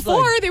 They didn't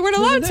before. They weren't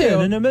allowed to.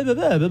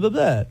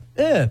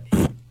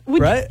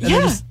 Right?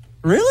 Yeah.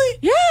 Really?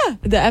 Yeah.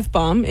 The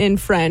F-bomb in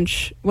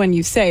French, when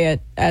you say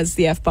it as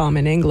the F-bomb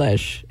in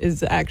English,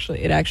 it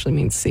actually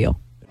means seal.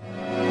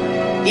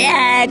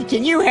 Dad,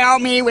 can you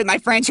help me with my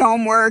French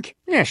homework?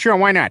 Yeah, sure,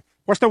 why not?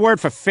 What's the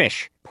word for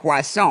fish?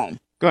 Poisson.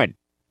 Good.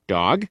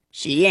 Dog?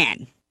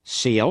 Chien.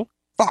 Seal?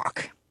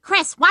 Fuck.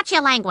 Chris, watch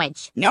your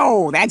language.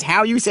 No, that's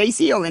how you say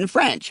seal in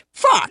French.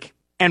 Fuck.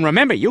 And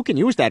remember, you can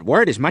use that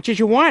word as much as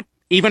you want,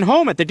 even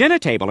home at the dinner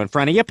table in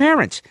front of your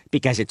parents,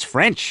 because it's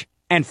French,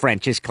 and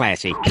French is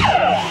classy.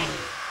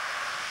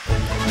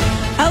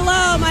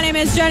 Hello, my name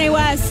is Jenny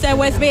West, and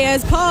with me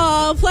is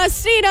Paul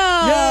Placido.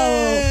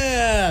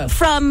 Yeah!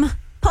 From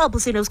Paul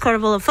Placido's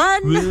Carnival of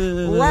Fun.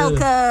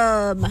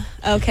 Welcome.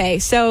 Okay,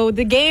 so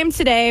the game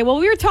today, well,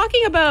 we were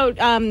talking about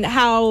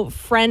how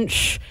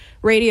French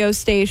radio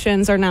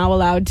stations are now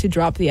allowed to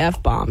drop the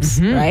F-bombs,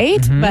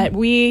 right? But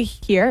we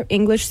here,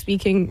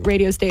 English-speaking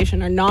radio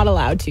station, are not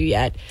allowed to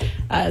yet,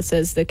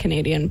 says the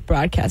Canadian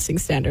Broadcasting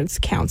Standards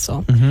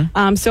Council.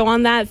 So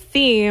on that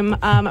theme,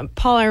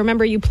 Paul, I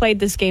remember you played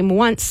this game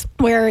once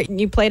where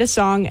you played a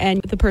song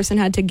and the person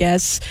had to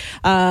guess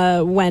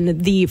when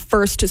the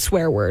first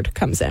swear word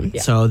comes in.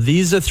 Yeah. So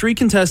these three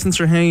contestants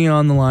are hanging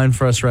on the line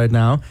for us right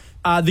now.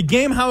 The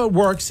game, how it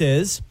works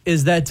is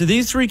that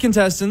these three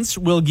contestants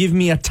will give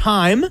me an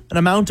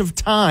amount of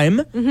time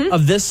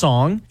of this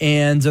song,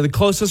 and the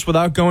closest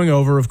without going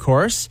over, of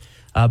course,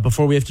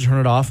 before we have to turn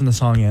it off and the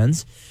song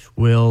ends,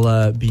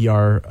 will be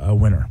our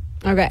winner.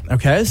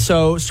 Okay,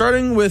 so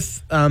starting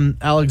with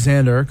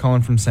Alexander,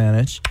 calling from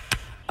Saanich.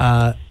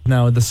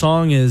 Now, the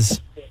song is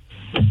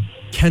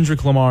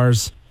Kendrick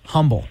Lamar's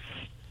Humble.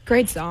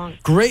 Great song.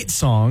 Great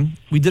song.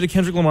 We did a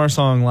Kendrick Lamar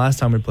song last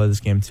time we played this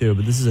game too,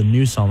 but this is a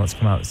new song that's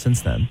come out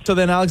since then. So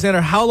then, Alexander,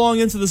 how long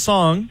into the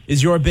song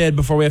is your bid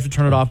before we have to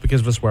turn it off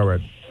because of a swear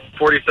word?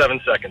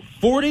 47 seconds.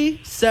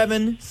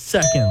 47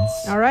 seconds.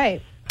 All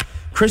right.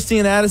 Christy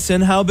and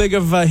Addison, how big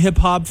of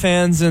hip-hop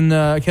fans and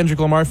Kendrick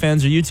Lamar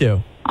fans are you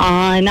two?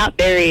 Not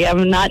very.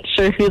 I'm not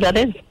sure who that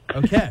is.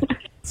 Okay.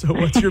 So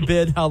what's your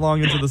bid? How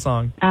long into the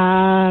song?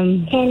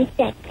 10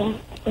 seconds.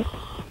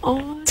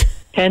 Oh,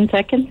 10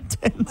 seconds?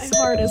 my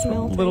heart is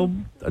melting. Little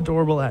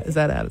adorable. Is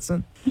that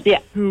Addison? Yeah.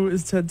 Who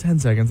is 10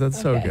 seconds?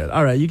 That's so good.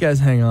 All right, you guys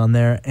hang on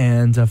there.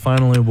 And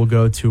finally, we'll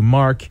go to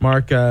Mark.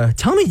 Mark,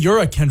 tell me you're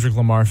a Kendrick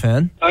Lamar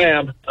fan. I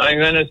am. I'm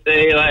going to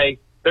say like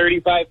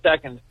 35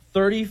 seconds.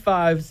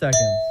 35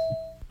 seconds.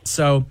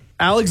 So,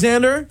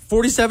 Alexander,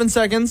 47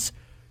 seconds.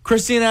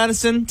 Christy and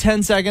Addison,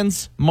 10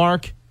 seconds.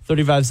 Mark,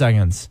 35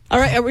 seconds. All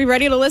right, are we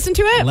ready to listen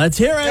to it? Let's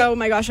hear it. Oh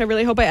my gosh, I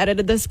really hope I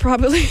edited this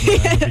properly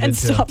and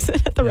stops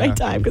it at the right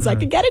time because I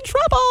could get in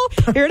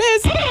trouble. Here it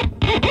is.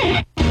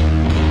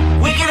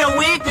 Wicked and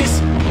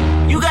weakness,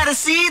 you gotta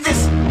see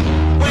this.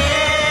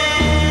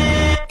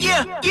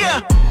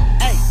 Yeah.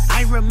 Hey,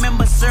 I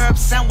remember syrup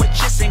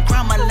sandwiches and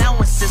crime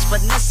allowances,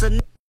 Vanessa.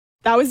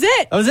 That was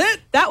it. That was it?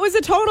 That was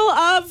a total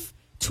of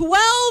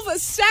 12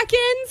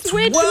 seconds,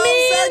 which 12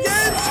 means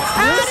seconds.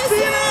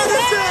 Addison.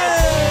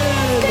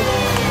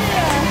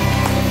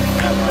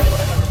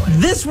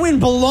 This win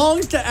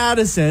belongs to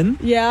Addison.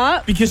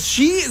 Yeah. Because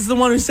she is the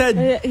one who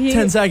said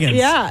 10 seconds.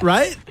 Yeah.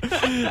 Right?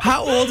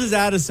 How old is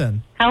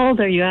Addison? How old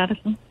are you,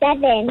 Addison?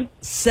 7.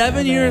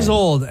 7 years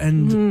old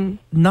and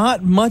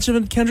not much of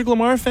a Kendrick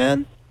Lamar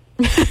fan?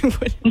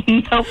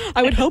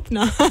 I would hope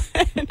not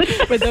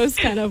with those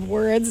kind of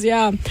words.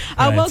 Yeah.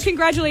 Well,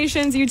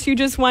 congratulations. You two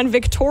just won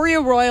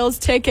Victoria Royals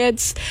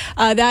tickets.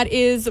 That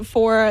is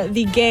for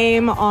the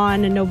game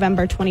on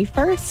November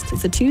 21st.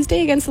 It's a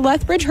Tuesday against the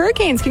Lethbridge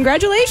Hurricanes.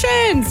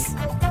 Congratulations.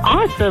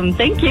 Awesome.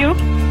 Thank you.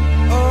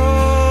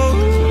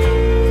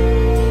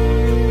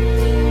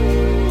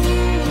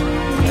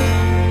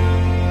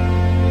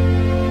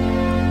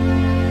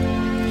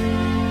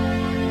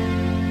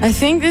 I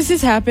think this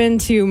has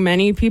happened to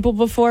many people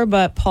before,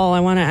 but Paul, I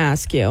want to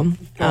ask you,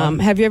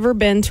 have you ever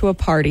been to a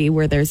party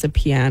where there's a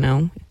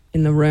piano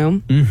in the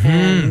room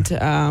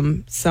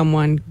and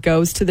someone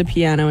goes to the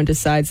piano and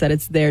decides that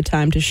it's their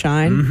time to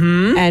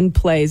shine and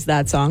plays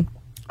that song?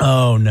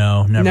 Oh,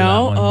 no. Never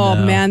No? that one. Oh,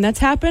 No. man. That's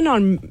happened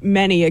on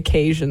many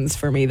occasions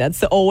for me.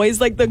 That's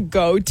always like the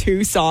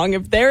go-to song.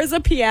 If there's a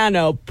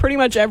piano, pretty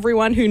much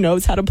everyone who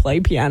knows how to play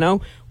piano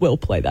will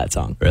play that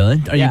song.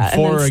 Really? Are you and for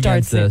then or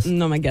against starts this?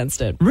 No, I'm against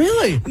it.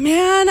 Really?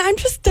 Man, I'm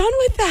just done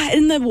with that.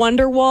 In the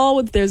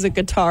Wonderwall, there's a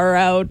guitar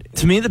out.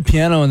 To me, the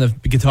piano and the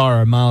guitar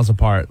are miles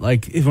apart.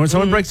 Like, when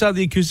someone breaks out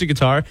the acoustic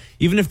guitar,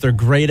 even if they're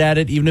great at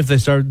it, even if they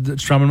start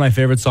strumming my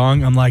favorite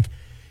song, I'm like,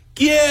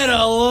 get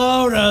a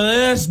load of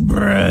this,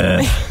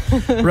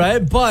 bruh. Right?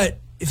 But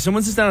if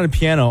someone sits down at a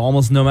piano,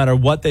 almost no matter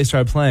what they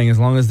start playing, as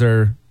long as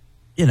they're,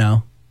 You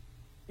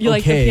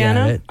like the piano?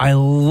 at it, I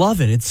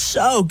love it. It's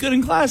so good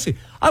and classy.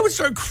 I would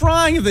start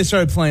crying if they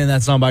started playing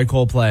that song by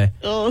Coldplay.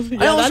 Oh, yeah,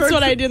 that's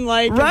what I didn't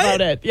like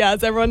about it. Yeah,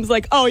 everyone's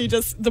like, oh,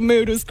 the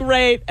mood was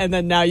great, and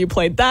then now you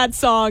played that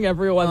song,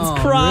 everyone's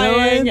crying,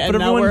 really? and But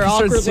now we're everyone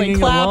starts awkwardly singing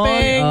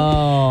clapping,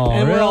 along?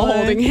 and we're all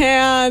holding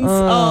hands.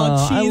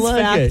 I Cheese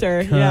like factor.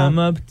 It. Come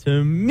up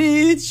to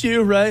meet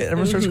you, right?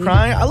 Everyone starts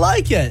crying. I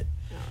like it.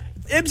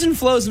 ebbs and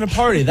flows in a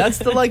party. That's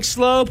the like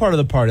slow part of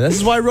the party. This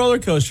is why roller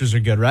coasters are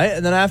good, right?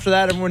 And then after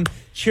that, everyone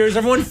cheers.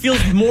 Everyone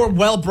feels more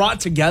well brought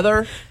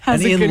together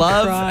Has and a in good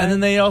love. cry. And then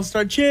they all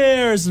start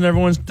cheers, and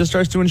everyone just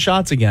starts doing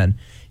shots again.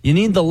 You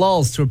need the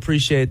lulls to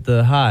appreciate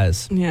the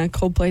highs. Yeah,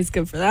 Coldplay's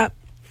good for that.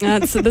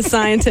 That's The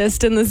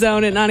Scientist in the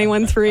Zone at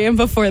 91.3. And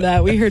before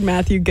that, we heard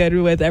Matthew Good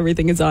with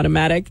Everything is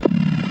Automatic.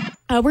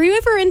 Were you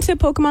ever into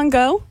Pokemon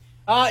Go?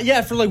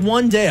 Yeah, for like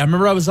one day. I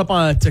remember I was up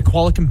to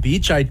Qualicum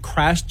Beach. I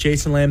crashed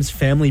Jason Lamb's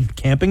family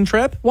camping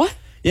trip. What?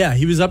 Yeah,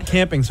 he was up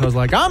camping, so I was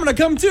like, I'm going to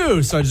come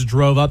too. So I just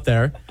drove up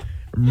there,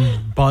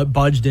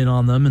 budged in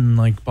on them, and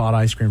like bought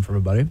ice cream for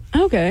everybody.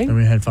 Okay. And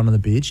we had fun on the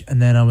beach.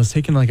 And then I was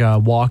taking like a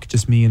walk,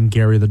 just me and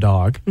Gary the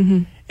dog.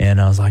 Mm-hmm.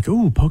 And I was like,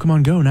 ooh,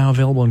 Pokemon Go now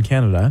available in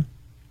Canada.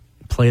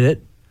 Played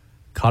it,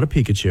 caught a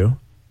Pikachu,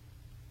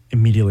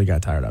 immediately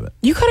got tired of it.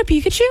 You caught a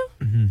Pikachu?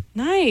 Mm-hmm.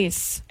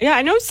 Nice. Yeah,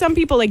 I know some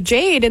people like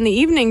Jade in the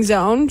Evening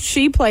Zone.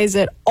 She plays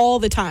it all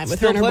the time with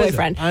her and her plays it.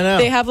 boyfriend. I know.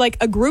 They have like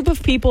a group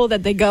of people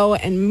that they go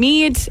and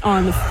meet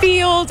on the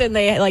field, and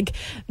they like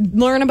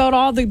learn about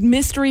all the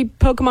mystery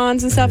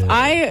Pokemons and stuff.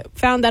 I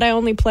found that I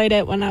only played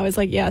it when I was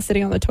like,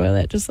 sitting on the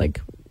toilet, just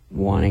like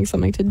wanting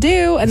something to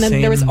do, and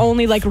then there was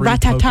only like free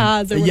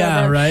ratatas or whatever,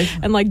 Yeah, right.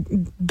 and like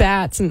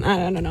bats, and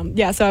I don't know.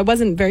 Yeah, so I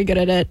wasn't very good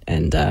at it,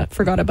 and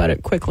forgot about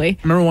it quickly.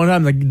 I remember one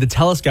time the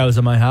Telus guy was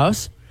at my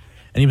house,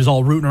 and he was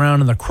all rooting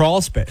around in the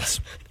crawl space,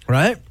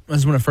 right? This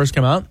is when it first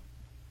came out.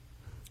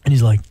 And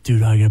he's like,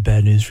 dude, I got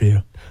bad news for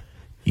you.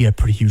 You got a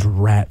pretty huge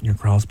rat in your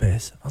crawl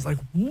space. I was like,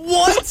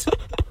 what?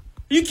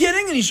 Are you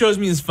kidding? And he shows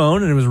me his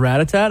phone, and it was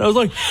Ratatat. I was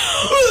like,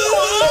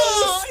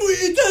 oh,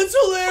 sweet, that's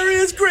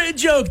hilarious. Great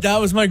joke. That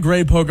was my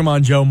great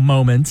Pokemon Joe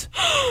moment.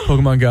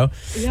 Pokemon Go.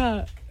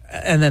 Yeah.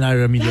 And then I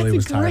immediately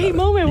was That's a tired great of it.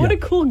 moment. What Yeah. a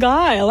cool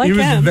guy. I like He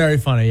was him. very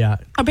funny, yeah.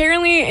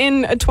 Apparently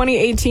in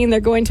 2018, they're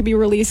going to be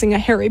releasing a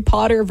Harry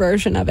Potter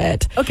version of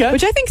it. Okay.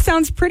 Which I think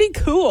sounds pretty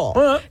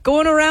cool.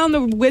 Going around the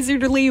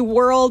wizardly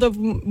world of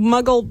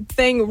muggle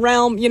thing,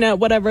 realm,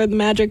 whatever the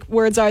magic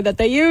words are that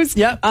they use.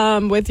 Yeah.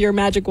 With your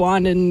magic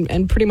wand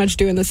and pretty much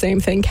doing the same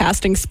thing,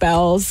 casting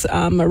spells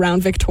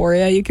around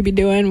Victoria you could be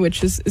doing,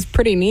 which is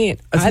pretty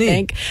neat, That's I neat.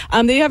 think.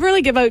 They haven't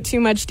really give out too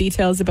much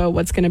details about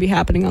what's going to be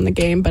happening on the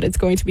game, but it's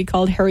going to be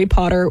called Harry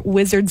Potter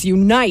Wizards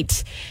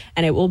Unite,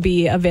 and it will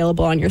be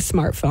available on your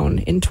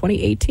smartphone in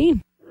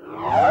 2018.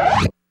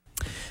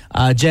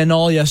 Jen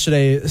Knoll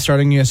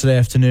starting yesterday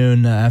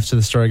afternoon, after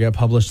the story got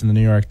published in the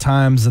New York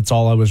Times, that's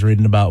all I was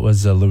reading about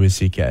was Louis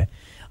C.K.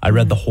 I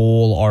read the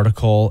whole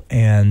article,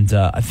 and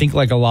I think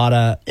like a lot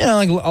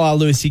of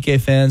Louis C.K.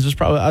 fans,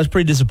 I was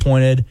pretty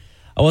disappointed.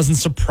 I wasn't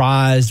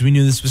surprised. We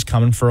knew this was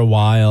coming for a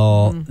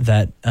while,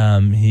 that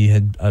he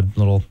had a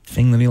little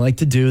thing that he liked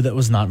to do that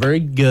was not very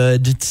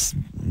good. It's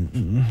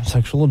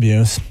sexual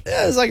abuse.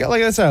 Yeah, it's like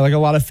I said, like a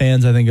lot of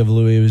fans, I think, of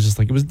Louis, it was just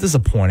like, it was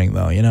disappointing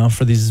though,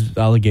 for these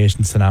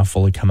allegations to now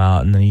fully come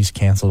out, and then he's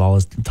canceled all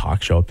his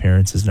talk show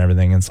appearances and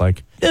everything. It's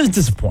like, it was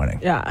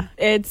disappointing. Yeah,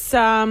 it's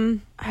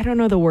I don't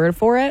know the word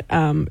for it.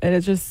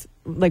 It's just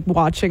like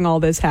watching all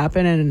this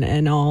happen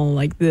and all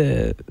like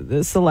the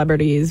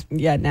celebrities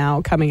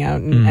now coming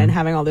out and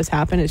having all this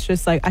happen. It's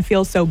just like, I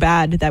feel so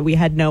bad that we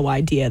had no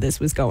idea this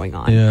was going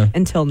on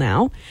until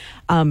now.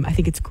 I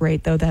think it's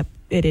great though that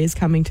it is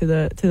coming to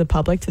the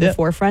public, to the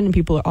forefront, and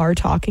people are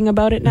talking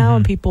about it now,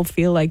 and people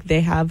feel like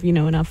they have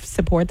enough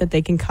support that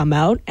they can come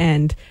out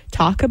and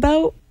talk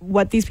about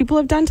what these people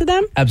have done to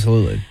them.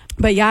 Absolutely.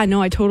 But yeah,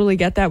 no, I totally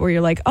get that, where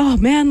you're like, oh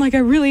man, like I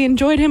really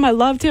enjoyed him. I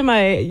loved him.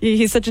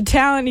 He's such a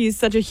talent. He's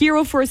such a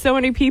hero for so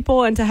many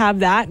people. And to have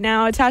that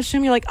now attached to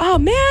him, you're like, oh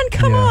man,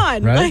 come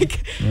on. right?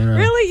 Like,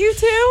 really, you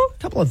too? A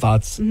couple of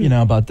thoughts,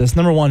 about this.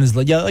 Number one is,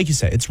 like you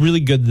say, it's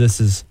really good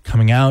this is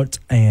coming out,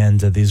 and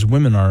these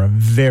women are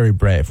very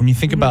brave. When you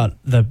think about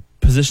the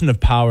position of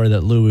power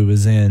that Louis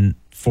was in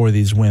for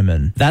these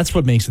women, that's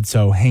what makes it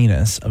so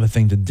heinous of a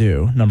thing to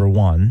do, number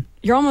one.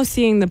 You're almost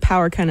seeing the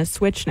power kind of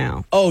switch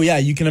now. Oh, yeah,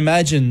 you can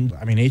imagine.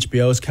 I mean,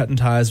 HBO is cutting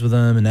ties with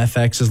him, and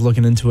FX is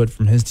looking into it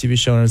from his TV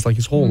show, and it's like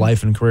his whole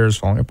life and career is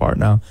falling apart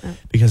now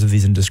because of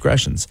these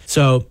indiscretions.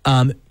 So,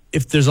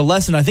 if there's a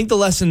lesson, I think the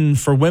lesson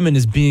for women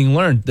is being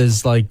learned.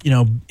 There's like,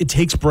 it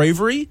takes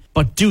bravery,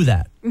 but do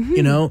that.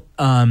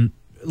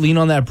 Lean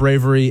on that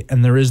bravery,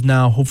 and there is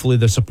now, hopefully,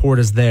 the support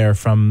is there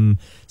from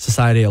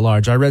society at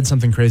large. I read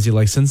something crazy,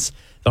 like since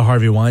the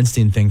Harvey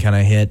Weinstein thing kind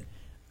of hit,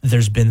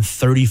 there's been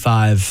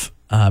 35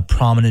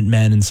 prominent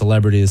men and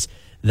celebrities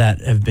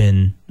that have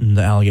been,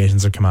 the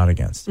allegations have come out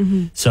against.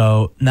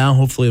 So now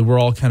hopefully we're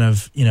all kind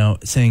of,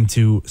 saying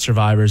to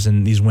survivors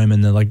and these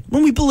women, they're like,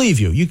 when we believe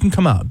you, you can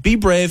come out. Be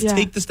brave,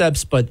 take the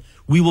steps, but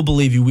we will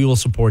believe you, we will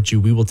support you,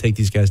 we will take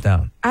these guys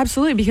down.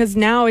 Absolutely, because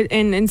now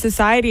in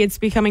society it's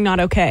becoming not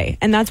okay.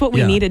 And that's what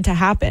we needed to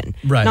happen.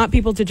 Right. Not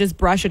people to just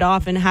brush it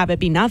off and have it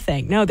be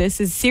nothing. No, this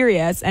is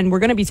serious, and we're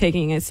going to be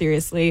taking it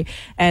seriously.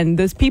 And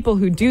those people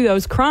who do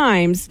those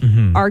crimes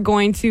are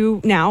going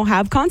to now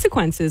have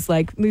consequences,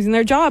 like losing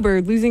their job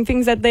or losing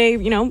things that they,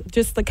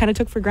 just like kind of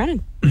took for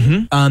granted.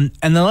 And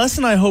the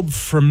lesson I hope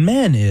for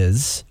men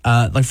is,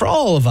 like for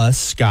all of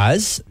us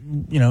guys,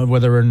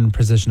 whether we're in a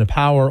position of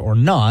power or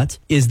not,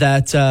 is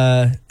that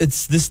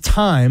it's this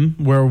time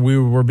where we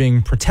were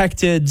being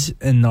protected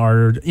in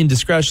our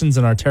indiscretions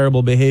and our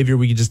terrible behavior.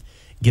 We could just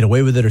get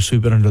away with it or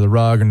sweep it under the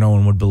rug or no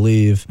one would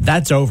believe.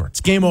 That's over. It's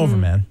game over,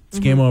 man. It's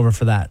game over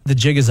for that. The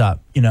jig is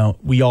up.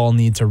 We all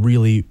need to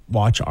really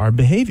watch our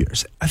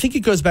behaviors. I think it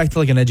goes back to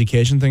like an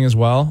education thing as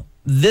well.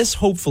 This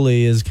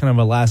hopefully is kind of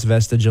a last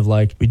vestige of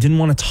like, we didn't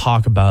want to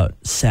talk about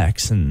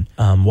sex and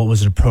what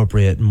was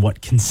appropriate and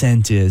what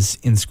consent is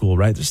in school,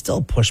 right? There's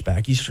still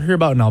pushback. You should hear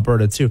about it in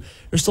Alberta too.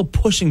 They're still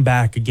pushing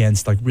back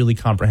against like really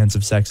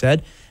comprehensive sex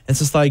ed. It's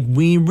just like,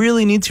 we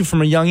really need to,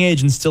 from a young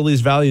age, instill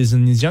these values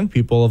in these young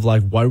people of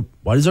like,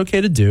 what is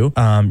okay to do.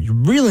 You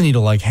really need to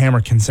like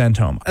hammer consent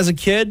home. As a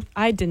kid,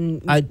 I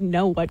didn't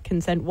know what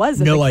consent was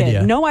as No a kid.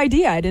 idea. No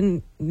idea. I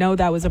didn't know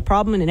that was a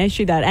problem and an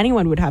issue that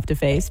anyone would have to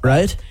face. But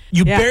right?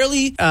 You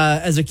barely,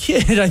 as a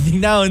kid, I think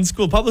now in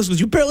school, public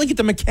schools, you barely get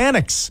the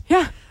mechanics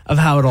of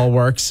how it all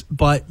works.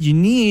 But you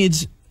need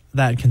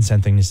that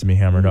consent thing needs to be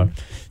hammered out.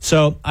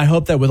 So I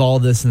hope that with all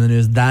this in the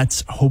news,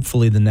 that's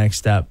hopefully the next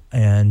step.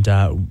 And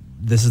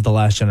this is the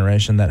last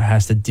generation that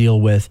has to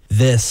deal with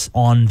this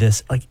on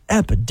this like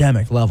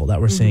epidemic level that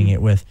we're seeing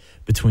it with,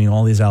 between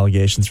all these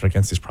allegations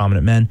against these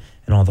prominent men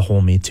and all the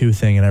whole Me Too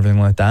thing and everything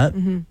like that.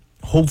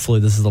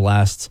 Hopefully this is the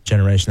last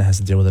generation that has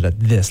to deal with it at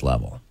this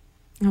level.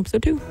 I hope so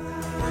too.